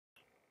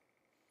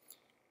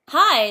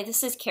Hi,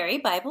 this is Karie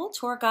Bible,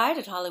 tour guide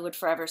at Hollywood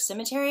Forever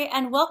Cemetery,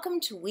 and welcome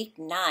to week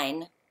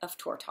 9 of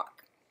Tour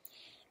Talk.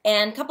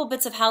 And a couple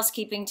bits of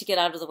housekeeping to get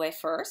out of the way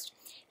first.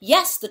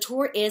 Yes, the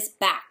tour is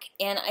back,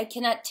 and I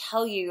cannot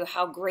tell you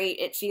how great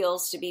it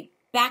feels to be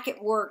back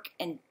at work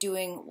and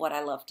doing what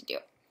I love to do.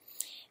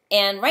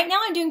 And right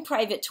now I'm doing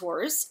private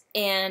tours,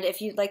 and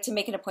if you'd like to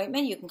make an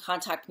appointment, you can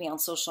contact me on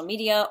social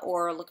media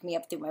or look me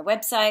up through my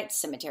website,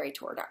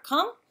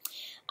 cemeterytour.com.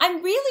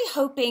 I'm really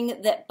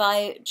hoping that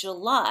by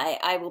July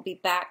I will be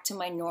back to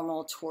my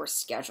normal tour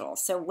schedule.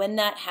 So when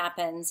that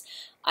happens,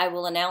 I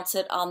will announce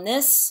it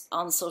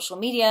on social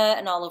media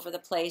and all over the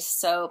place,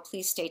 so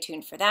please stay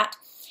tuned for that.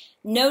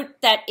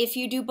 Note that if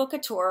you do book a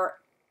tour,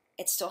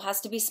 it still has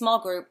to be small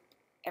group.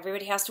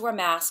 Everybody has to wear a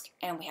mask,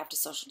 and we have to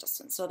social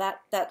distance. So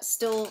that's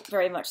still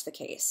very much the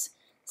case.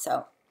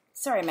 So,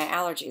 sorry, my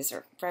allergies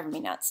are driving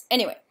me nuts.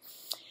 Anyway,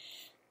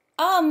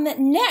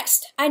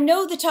 next, I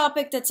know the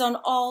topic that's on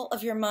all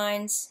of your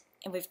minds,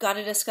 and we've got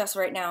to discuss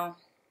right now.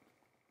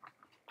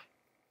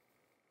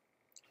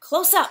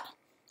 Close up.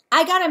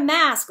 I got a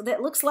mask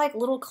that looks like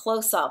little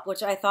close up,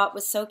 which I thought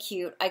was so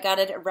cute. I got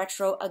it at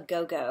Retro A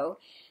Go-Go.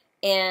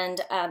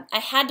 And I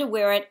had to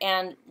wear it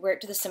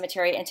to the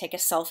cemetery and take a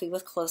selfie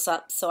with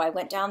Close-Up. So I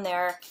went down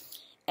there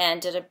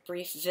and did a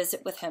brief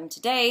visit with him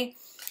today.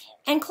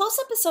 And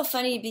Close-Up is so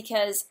funny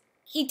because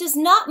he does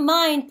not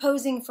mind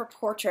posing for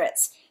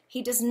portraits.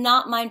 He does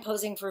not mind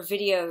posing for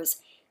videos.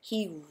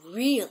 He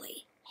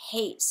really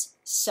hates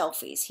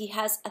selfies. He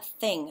has a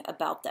thing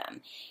about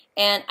them.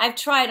 And I've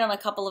tried on a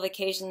couple of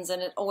occasions,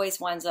 and it always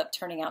winds up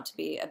turning out to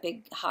be a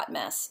big hot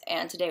mess.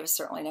 And today was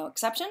certainly no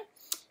exception.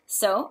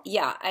 So,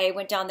 yeah, I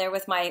went down there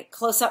with my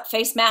close-up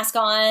face mask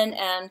on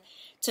and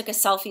took a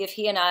selfie of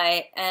he and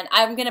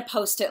I'm going to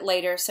post it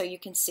later so you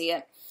can see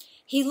it.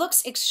 He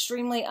looks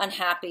extremely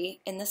unhappy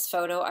in this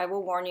photo, I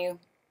will warn you.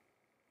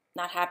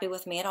 Not happy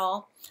with me at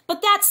all.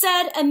 But that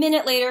said, a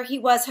minute later, he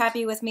was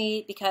happy with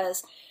me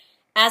because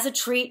as a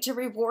treat to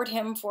reward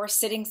him for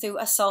sitting through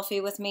a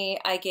selfie with me,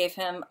 I gave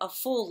him a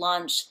full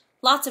lunch,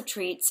 lots of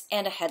treats,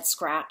 and a head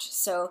scratch.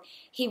 So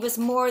he was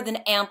more than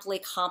amply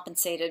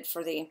compensated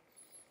for the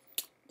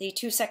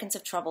 2 seconds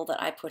of trouble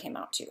that I put him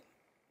out to.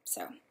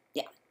 So,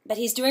 yeah. But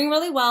he's doing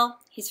really well.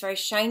 He's very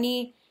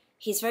shiny.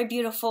 He's very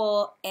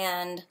beautiful.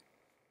 And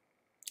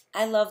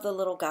I love the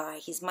little guy.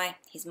 He's my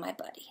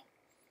buddy.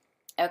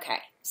 Okay.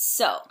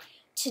 So,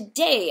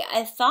 today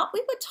I thought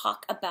we would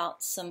talk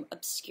about some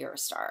obscure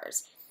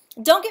stars.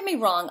 Don't get me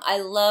wrong. I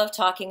love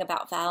talking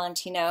about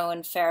Valentino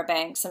and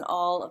Fairbanks and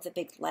all of the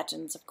big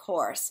legends, of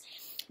course.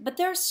 But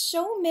there's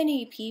so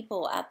many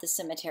people at the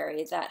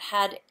cemetery that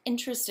had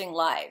interesting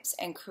lives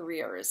and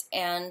careers,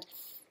 and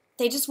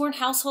they just weren't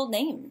household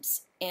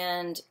names,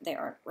 and they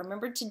aren't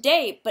remembered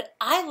today, but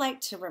I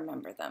like to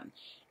remember them,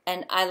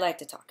 and I like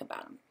to talk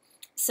about them.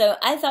 So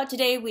I thought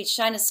today we'd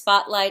shine a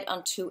spotlight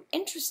on 2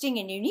 interesting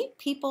and unique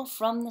people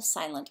from the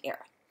silent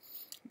era.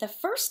 The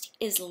first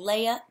is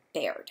Leah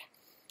Baird.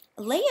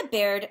 Leah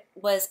Baird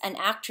was an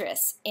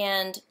actress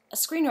and a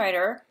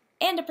screenwriter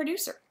and a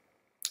producer.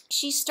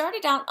 She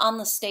started out on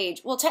the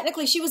stage. Well,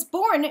 technically, she was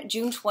born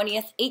June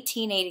 20th,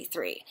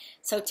 1883.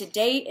 So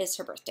today is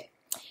her birthday.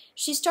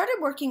 She started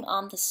working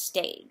on the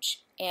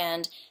stage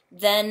and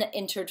then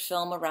entered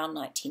film around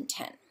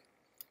 1910.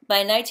 By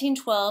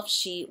 1912,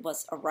 she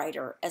was a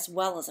writer as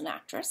well as an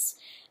actress,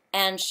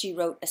 and she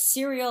wrote a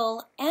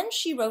serial and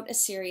she wrote a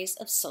series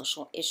of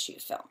social issue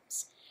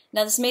films.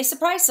 Now, this may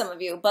surprise some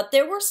of you, but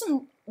there were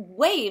some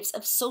waves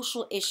of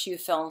social issue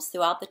films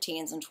throughout the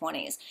teens and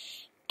 20s.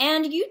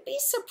 And you'd be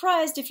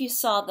surprised if you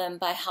saw them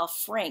by how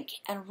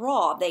frank and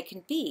raw they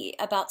can be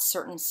about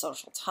certain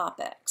social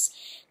topics.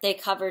 They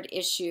covered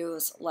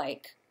issues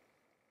like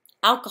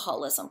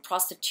alcoholism,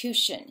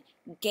 prostitution,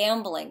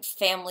 gambling,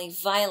 family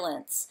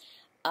violence,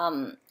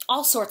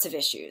 all sorts of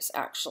issues,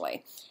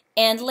 actually.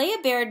 And Leah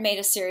Baird made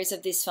a series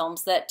of these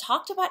films that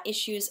talked about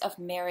issues of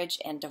marriage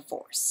and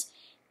divorce.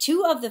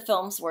 2 of the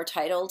films were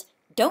titled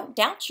Don't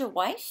Doubt Your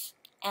Wife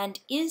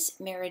and Is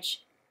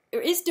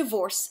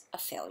Divorce a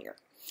Failure?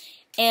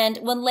 And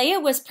when Leah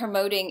was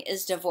promoting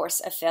Is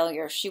Divorce a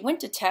Failure, she went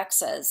to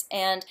Texas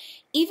and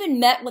even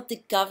met with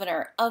the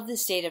governor of the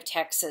state of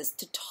Texas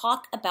to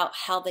talk about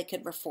how they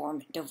could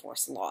reform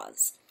divorce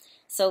laws.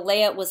 So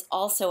Leah was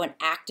also an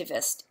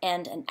activist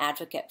and an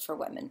advocate for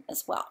women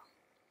as well.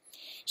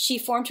 She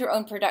formed her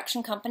own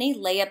production company,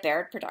 Leah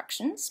Baird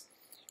Productions,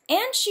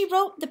 and she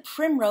wrote The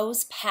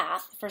Primrose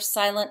Path for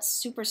silent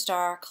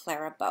superstar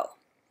Clara Bow.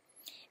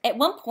 At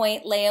one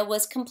point, Leah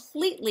was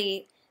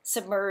completely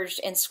submerged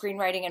in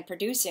screenwriting and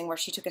producing, where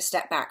she took a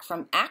step back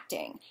from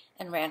acting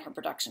and ran her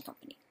production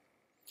company.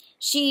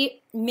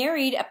 She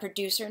married a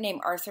producer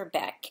named Arthur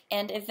Beck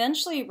and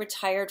eventually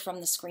retired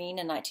from the screen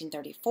in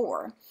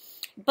 1934.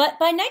 But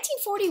by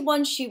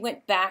 1941, she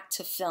went back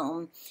to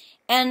film.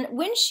 And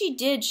when she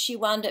did, she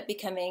wound up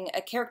becoming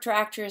a character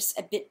actress,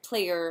 a bit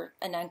player,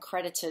 an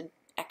uncredited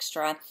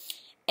extra.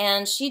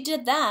 And she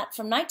did that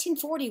from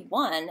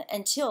 1941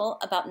 until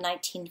about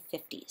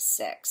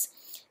 1956.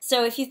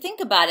 So if you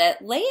think about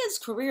it, Leah's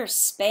career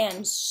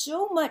spanned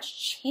so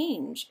much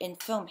change in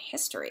film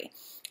history.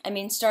 I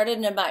mean, started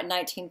in about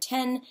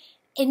 1910,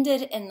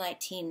 ended in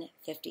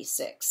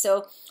 1956.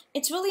 So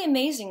it's really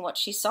amazing what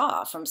she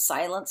saw, from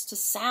silence to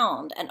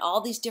sound and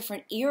all these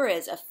different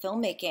eras of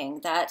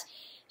filmmaking that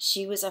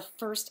she was a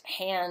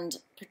first-hand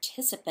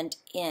participant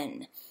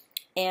in.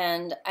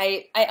 And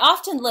I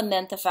often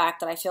lament the fact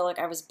that I feel like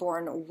I was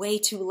born way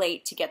too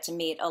late to get to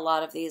meet a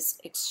lot of these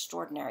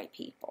extraordinary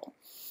people.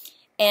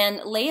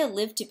 And Leah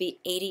lived to be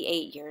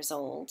 88 years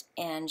old,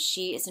 and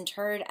she is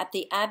interred at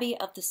the Abbey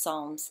of the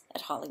Psalms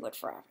at Hollywood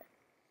Forever.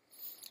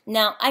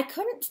 Now, I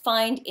couldn't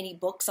find any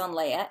books on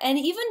Leah, and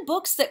even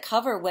books that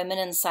cover women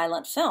in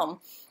silent film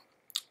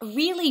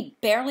really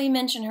barely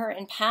mention her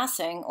in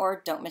passing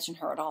or don't mention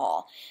her at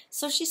all.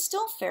 So she's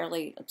still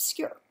fairly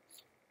obscure.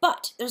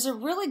 But there's a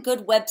really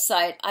good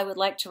website I would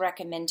like to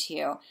recommend to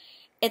you.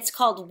 It's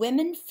called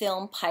Women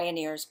Film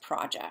Pioneers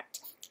Project.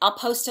 I'll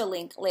post a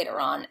link later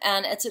on,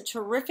 and it's a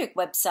terrific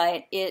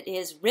website. It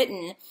is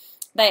written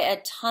by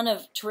a ton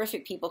of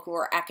terrific people who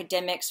are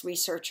academics,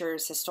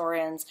 researchers,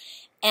 historians,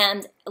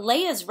 and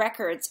Leah's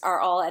records are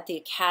all at the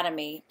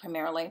Academy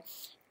primarily.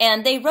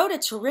 And they wrote a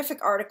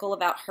terrific article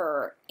about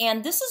her,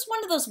 and this is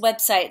one of those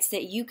websites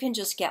that you can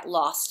just get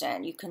lost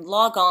in. You can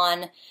log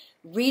on,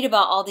 read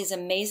about all these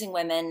amazing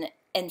women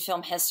in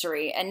film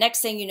history, and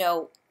next thing you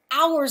know,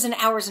 hours and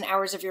hours and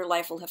hours of your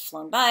life will have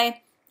flown by.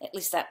 At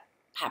least that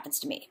happens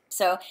to me.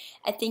 So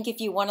I think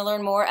if you want to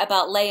learn more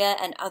about Leah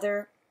and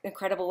other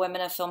incredible women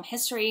of film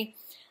history,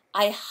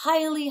 I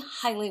highly,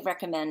 highly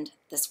recommend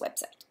this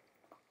website.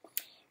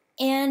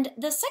 And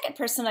the second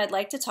person I'd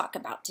like to talk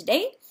about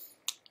today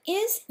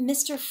is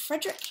Mr.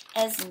 Frederick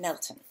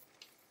Esmelton.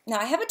 Now,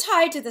 I have a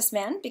tie to this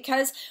man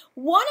because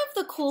one of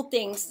the cool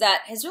things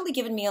that has really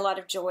given me a lot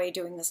of joy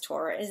doing this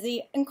tour is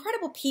the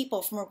incredible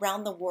people from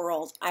around the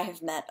world I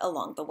have met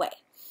along the way.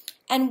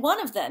 And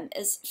one of them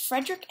is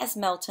Frederick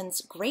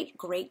Esmelton's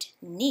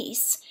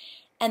great-great-niece,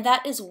 and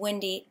that is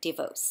Wendy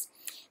DeVos.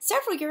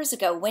 Several years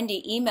ago,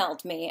 Wendy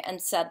emailed me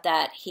and said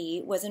that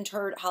he was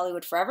interred at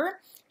Hollywood Forever.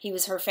 He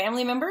was her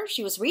family member,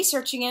 she was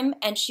researching him,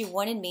 and she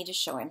wanted me to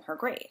show him her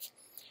grave.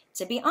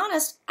 To be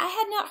honest, I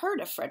had not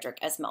heard of Frederick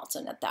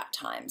Esmelton at that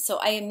time, so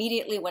I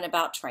immediately went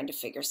about trying to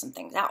figure some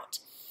things out.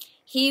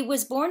 He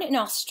was born in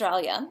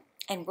Australia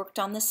and worked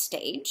on the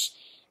stage,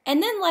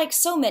 and then, like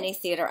so many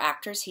theater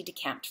actors, he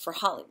decamped for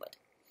Hollywood.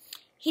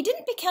 He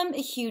didn't become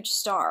a huge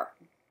star,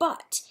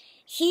 but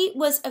he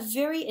was a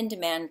very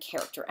in-demand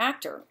character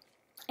actor,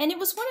 and it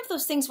was one of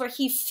those things where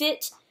he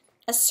fit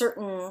a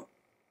certain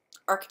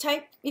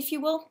archetype, if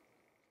you will.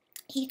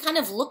 He kind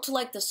of looked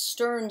like the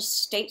stern,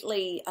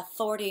 stately,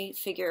 authority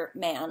figure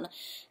man.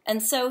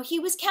 And so he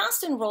was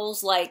cast in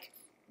roles like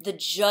the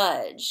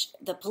judge,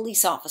 the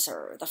police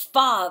officer, the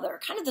father,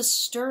 kind of the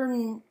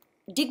stern,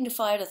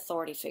 dignified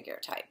authority figure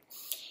type.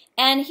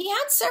 And he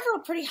had several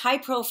pretty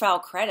high-profile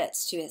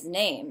credits to his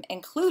name,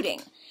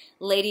 including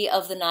Lady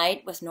of the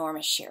Night with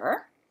Norma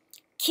Shearer,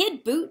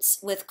 Kid Boots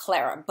with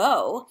Clara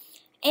Bow,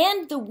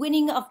 and The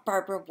Winning of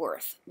Barbara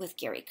Worth with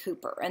Gary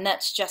Cooper, and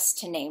that's just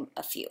to name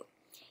a few.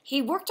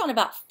 He worked on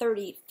about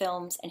 30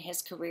 films in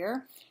his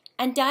career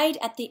and died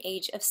at the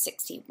age of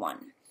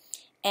 61.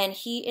 And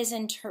he is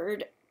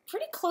interred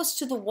pretty close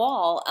to the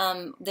wall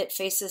that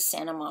faces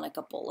Santa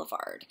Monica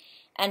Boulevard.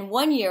 And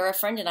one year, a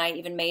friend and I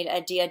even made a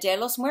Dia de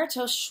los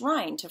Muertos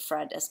shrine to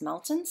Fred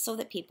Esmelton so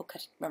that people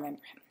could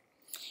remember him.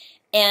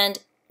 And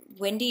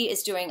Wendy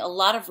is doing a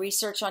lot of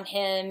research on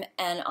him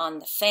and on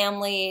the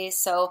family,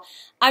 so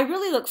I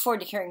really look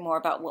forward to hearing more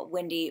about what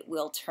Wendy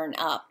will turn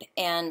up.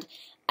 And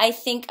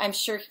I'm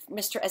sure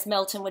Mr.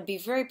 Esmelton would be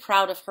very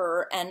proud of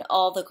her and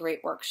all the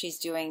great work she's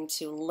doing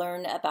to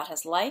learn about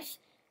his life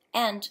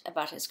and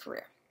about his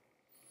career.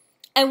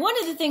 And one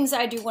of the things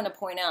I do want to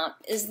point out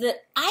is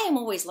that I am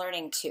always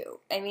learning too.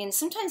 I mean,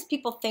 sometimes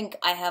people think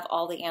I have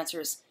all the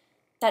answers.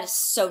 That is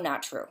so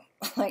not true.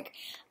 Like,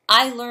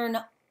 I learn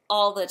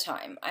all the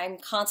time. I'm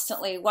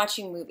constantly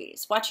watching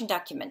movies, watching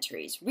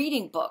documentaries,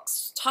 reading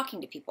books,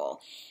 talking to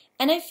people.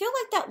 And I feel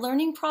like that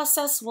learning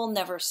process will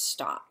never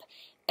stop.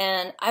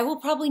 And I will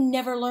probably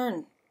never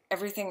learn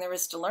everything there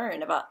is to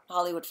learn about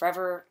Hollywood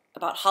Forever,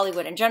 about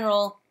Hollywood in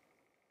general,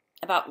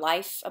 about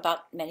life,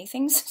 about many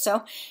things.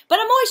 But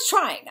I'm always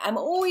trying. I'm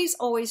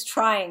always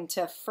trying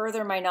to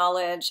further my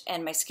knowledge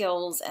and my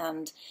skills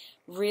and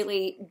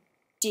really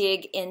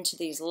dig into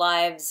these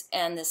lives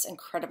and this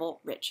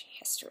incredible rich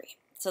history.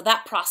 So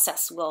that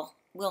process will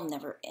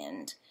never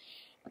end.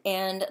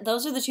 And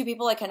those are the two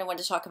people I kind of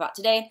wanted to talk about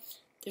today.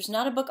 There's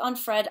not a book on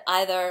Fred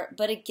either,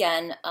 but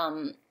again,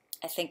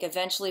 I think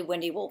eventually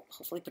Wendy will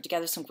hopefully put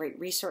together some great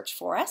research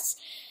for us.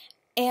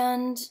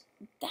 And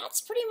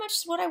that's pretty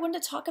much what I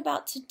wanted to talk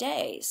about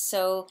today.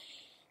 So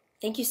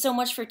Thank you so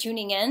much for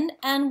tuning in.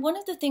 And one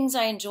of the things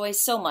I enjoy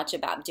so much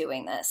about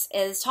doing this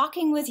is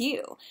talking with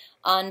you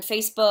on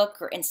Facebook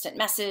or instant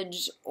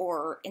message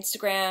or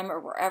Instagram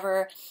or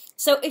wherever.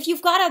 So if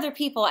you've got other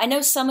people, I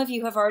know some of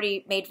you have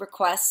already made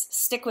requests.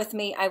 Stick with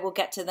me, I will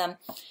get to them.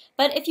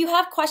 But if you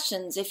have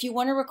questions, if you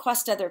want to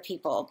request other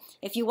people,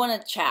 if you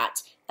want to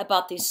chat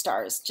about these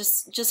stars,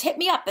 just hit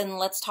me up and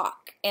let's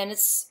talk. And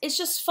it's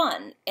just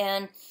fun.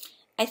 And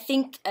I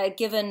think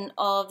given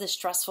all of the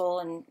stressful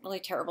and really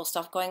terrible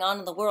stuff going on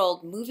in the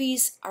world,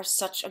 movies are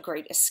such a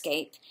great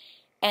escape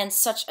and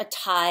such a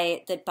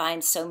tie that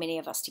binds so many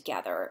of us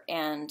together.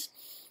 And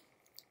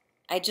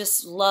I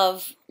just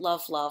love,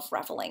 love, love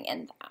reveling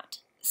in that.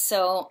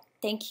 So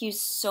thank you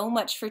so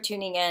much for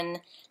tuning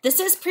in. This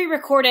is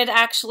pre-recorded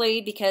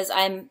actually because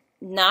I'm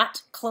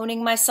not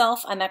cloning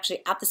myself. I'm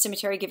actually at the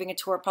cemetery giving a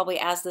tour probably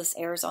as this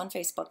airs on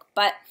Facebook.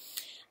 But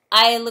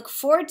I look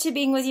forward to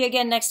being with you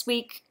again next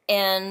week,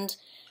 and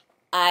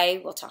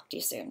I will talk to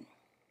you soon.